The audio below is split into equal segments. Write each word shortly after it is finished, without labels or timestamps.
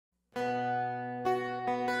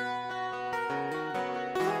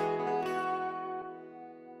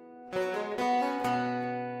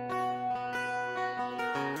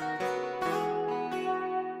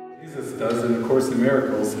does in A Course in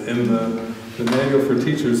Miracles, in the Manual for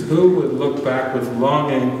Teachers, who would look back with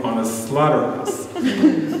longing on a slaughterhouse?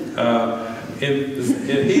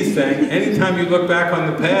 He's saying, anytime you look back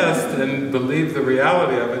on the past and believe the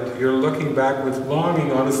reality of it, you're looking back with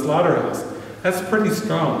longing on a slaughterhouse. That's pretty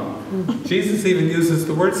strong. Jesus even uses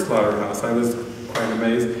the word slaughterhouse. I was quite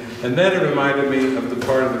amazed. And then it reminded me of the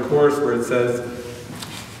part of the Course where it says,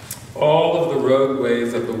 all of the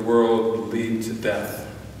roadways of the world lead to death.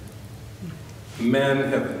 Men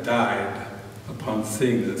have died upon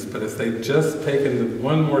seeing this, but if they'd just taken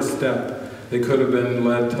one more step, they could have been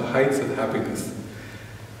led to heights of happiness.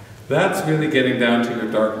 That's really getting down to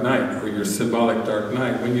your dark night, or your symbolic dark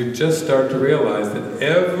night, when you just start to realize that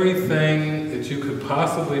everything that you could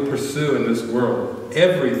possibly pursue in this world,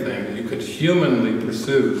 everything that you could humanly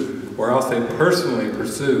pursue, or I'll say personally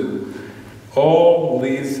pursue, all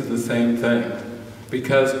leads to the same thing.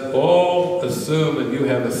 Because all assume that you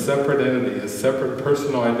have a separate entity, a separate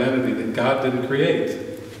personal identity that God didn't create.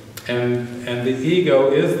 And the ego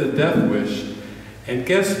is the death wish. And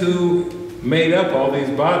guess who made up all these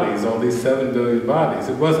bodies, all these 7 billion bodies?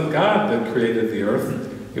 It wasn't God that created the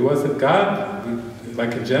earth. It wasn't God.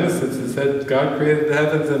 Like in Genesis it said God created the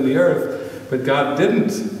heavens and the earth, but God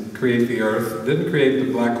didn't create the earth, didn't create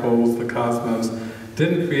the black holes, the cosmos,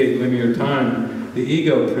 didn't create linear time. The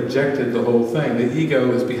ego projected the whole thing. The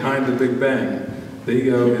ego is behind the Big Bang. The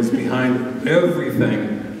ego is behind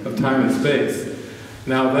everything of time and space.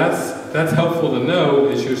 Now that's helpful to know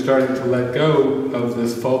as you're starting to let go of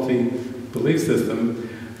this faulty belief system,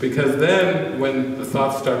 because then when the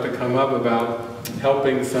thoughts start to come up about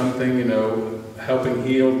helping something, you know, helping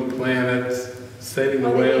heal the planet, saving the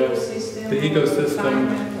whales, the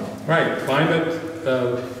ecosystem, right, climate,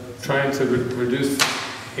 trying to reduce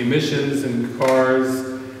emissions in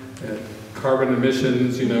cars, carbon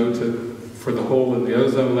emissions, you know, for the hole in the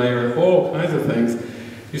ozone layer, all kinds of things,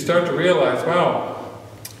 you start to realize, wow,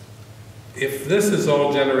 if this is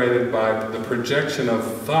all generated by the projection of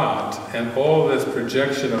thought, and all this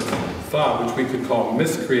projection of thought, which we could call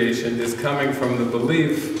miscreation, is coming from the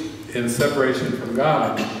belief in separation from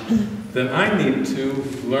God, then I need to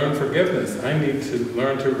learn forgiveness. I need to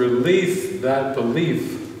learn to release that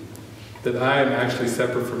belief that I am actually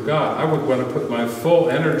separate from God. I would want to put my full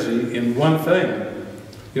energy in one thing.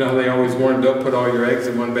 You know how they always warn, don't put all your eggs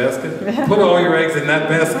in one basket? Put all your eggs in that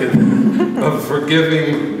basket of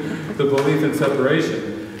forgiving the belief in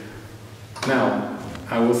separation. Now,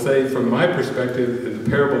 I will say from my perspective in the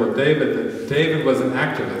parable of David, that David was an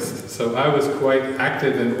activist. So I was quite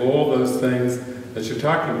active in all those things that you're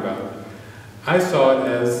talking about. I saw it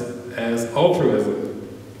as altruism.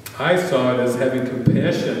 I saw it as having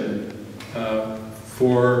compassion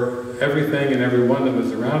for everything and everyone that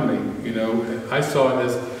was around me. You know, I saw it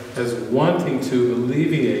as wanting to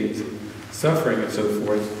alleviate suffering and so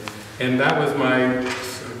forth. And that was my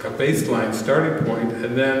baseline starting point.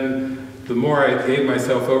 And then the more I gave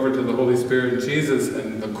myself over to the Holy Spirit and Jesus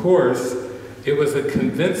and the Course, it was a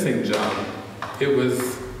convincing job. It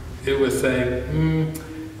was saying,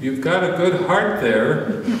 you've got a good heart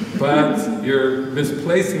there, but you're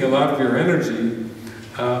misplacing a lot of your energy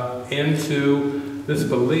into this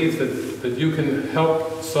belief that you can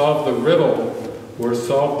help solve the riddle or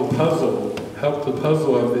solve the puzzle, help the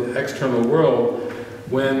puzzle of the external world,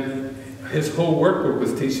 when his whole workbook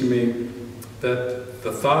was teaching me that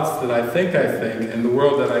the thoughts that I think and the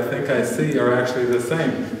world that I think I see are actually the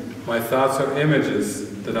same. My thoughts are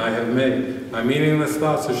images that I have made. My meaningless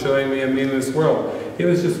thoughts are showing me a meaningless world. He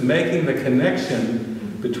was just making the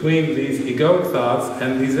connection between these egoic thoughts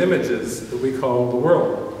and these images that we call the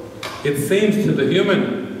world. It seems to the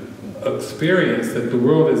human experience that the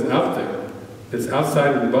world is out there. It's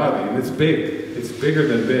outside of the body, and it's big. It's bigger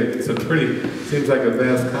than big. It's seems like a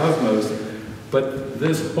vast cosmos. But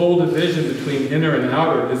this whole division between inner and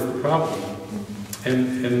outer is the problem.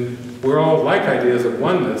 And we're all like ideas of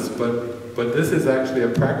oneness, but this is actually a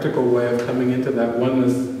practical way of coming into that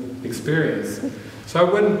oneness experience. So I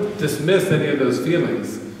wouldn't dismiss any of those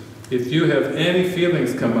feelings. If you have any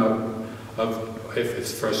feelings come up if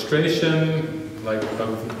it's frustration, like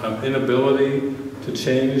of inability to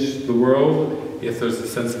change the world, if there's a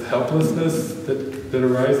sense of helplessness that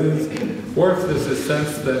arises, or if there's a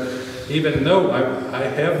sense that even though I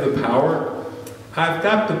have the power, I've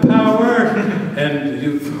got the power, and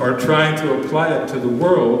you are trying to apply it to the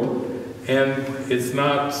world, and it's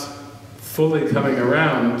not fully coming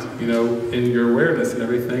around, you know, in your awareness and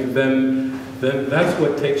everything, then that's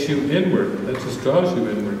what takes you inward. That just draws you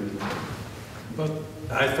inward. Well,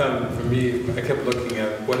 I found, for me, I kept looking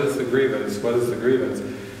at what is the grievance, what is the grievance?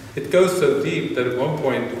 It goes so deep that at one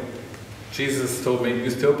point Jesus told me, you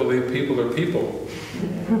still believe people are people?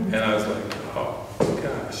 And I was like, oh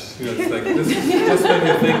gosh, you know, it's like, this is just when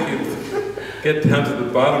you think you get down to the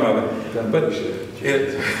bottom of it. But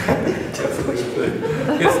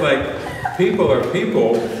it's like, people are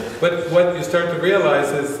people, but what you start to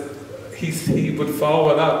realize is, he would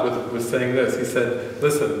follow it up with saying this. He said,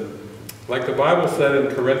 listen, like the Bible said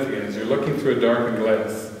in Corinthians, you're looking through a darkened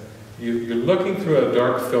glass. You're looking through a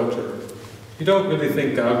dark filter. You don't really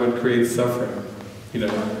think God would create suffering. You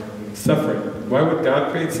know, suffering. Why would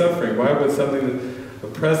God create suffering? Why would something that,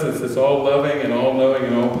 a presence that's all loving and all knowing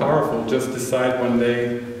and all powerful, just decide one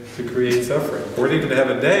day to create suffering? Or even to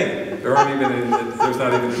have a day. There's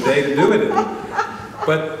not even a day to do it in.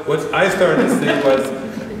 But what I started to see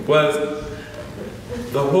was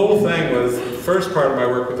the whole thing was, the first part of my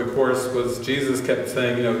work with the Course was Jesus kept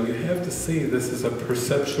saying, you know, you have to see this is a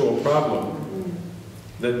perceptual problem.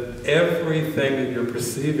 That everything that you're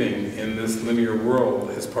perceiving in this linear world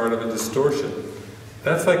is part of a distortion.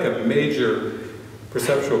 That's like a major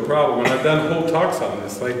perceptual problem. And I've done whole talks on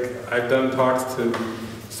this. Like, I've done talks to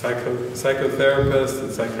psychotherapists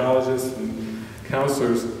and psychologists and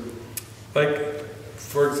counselors. Like,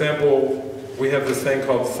 for example, we have this thing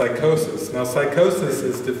called psychosis. Now, psychosis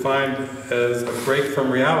is defined as a break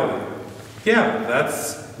from reality. Yeah,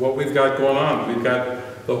 that's what we've got going on. We've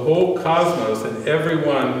got the whole cosmos, and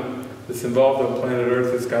everyone that's involved on planet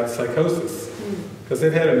Earth has got psychosis. Because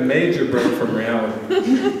they've had a major break from reality.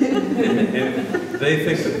 and they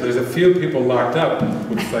think that there's a few people locked up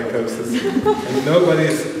with psychosis, and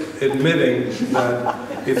nobody's admitting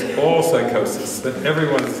that it's all psychosis, that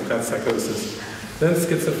everyone's got psychosis. Then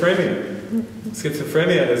schizophrenia.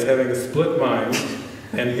 Schizophrenia is having a split mind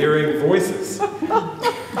and hearing voices.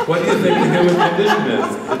 What do you think the human condition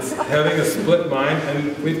is? It's having a split mind,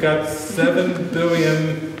 and we've got 7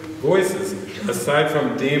 billion voices, aside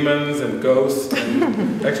from demons and ghosts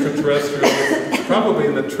and extraterrestrials, probably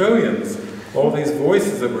in the trillions, all these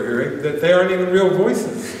voices that we're hearing, that they aren't even real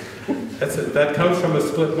voices. That comes from a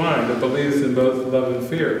split mind that believes in both love and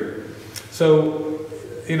fear. So,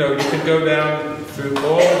 you know, you can go down through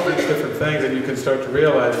all these different things and you can start to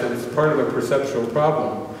realize that it's part of a perceptual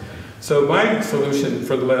problem. So my solution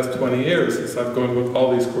for the last 20 years, as I've gone with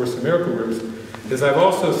all these Course in Miracle groups, is I've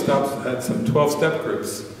also stopped at some 12-step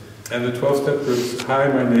groups. And the 12-step groups, hi,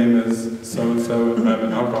 my name is so-and-so, I'm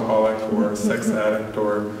an alcoholic or a sex addict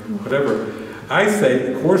or whatever. I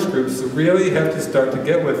say Course groups really have to start to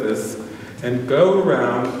get with this and go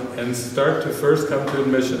around and start to first come to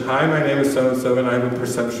admission, hi, my name is so-and-so and I have a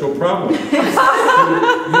perceptual problem.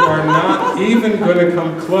 You are not even going to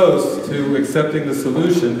come close to accepting the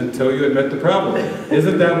solution until you admit the problem.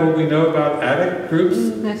 Isn't that what we know about addict groups?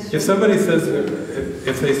 If somebody says,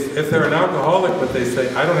 if they're an alcoholic but they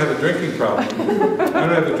say, I don't have a drinking problem, I don't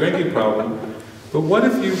have a drinking problem, but what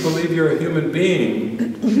if you believe you're a human being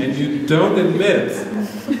and you don't admit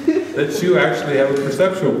that you actually have a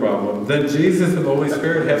perceptual problem? Then Jesus and the Holy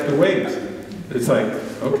Spirit have to wait. It's like,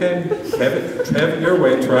 okay, have it your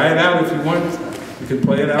way, try it out if you want. You can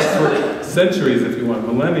play it out for centuries if you want,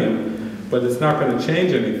 millennium, but it's not going to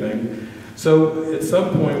change anything. So at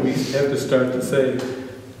some point we have to start to say,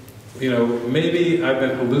 you know, maybe I've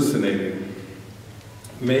been hallucinating.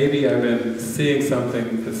 Maybe I've been seeing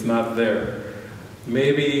something that's not there.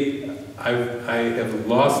 Maybe I have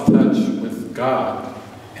lost touch with God,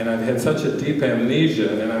 and I've had such a deep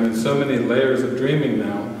amnesia, and I'm in so many layers of dreaming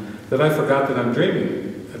now, that I forgot that I'm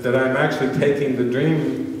dreaming, that I'm actually taking the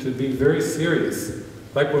dream to be very serious.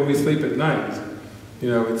 Like when we sleep at night. You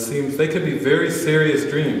know, it seems they could be very serious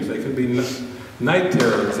dreams. They could be night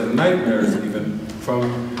terrors and nightmares even,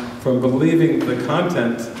 from believing the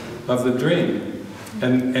content of the dream.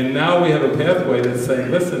 And now we have a pathway that's saying,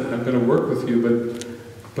 listen, I'm going to work with you, but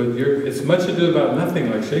it's much ado about nothing,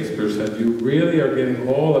 like Shakespeare said. You really are getting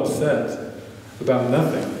all upset about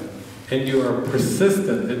nothing. And you are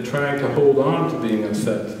persistent in trying to hold on to being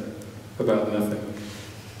upset about nothing.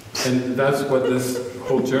 And that's what this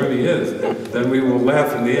whole journey is. Then we will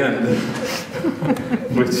laugh in the end,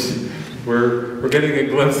 which we're getting a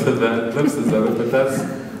glimpses of it, but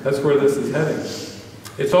that's where this is heading.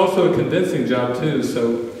 It's also a convincing job too,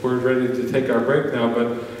 so we're ready to take our break now,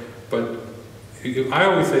 but I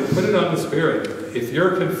always say, put it on the Spirit. If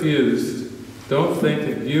you're confused, don't think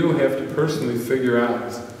that you have to personally figure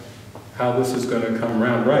out how this is going to come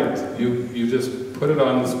around right. You just put it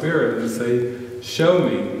on the Spirit and say, show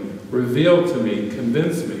me, reveal to me,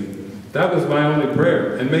 convince me. That was my only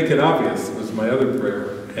prayer, and make it obvious was my other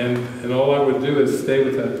prayer. And all I would do is stay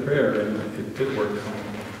with that prayer, and it did work.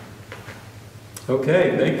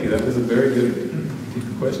 Okay, thank you. That was a very good,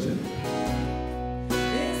 deep question.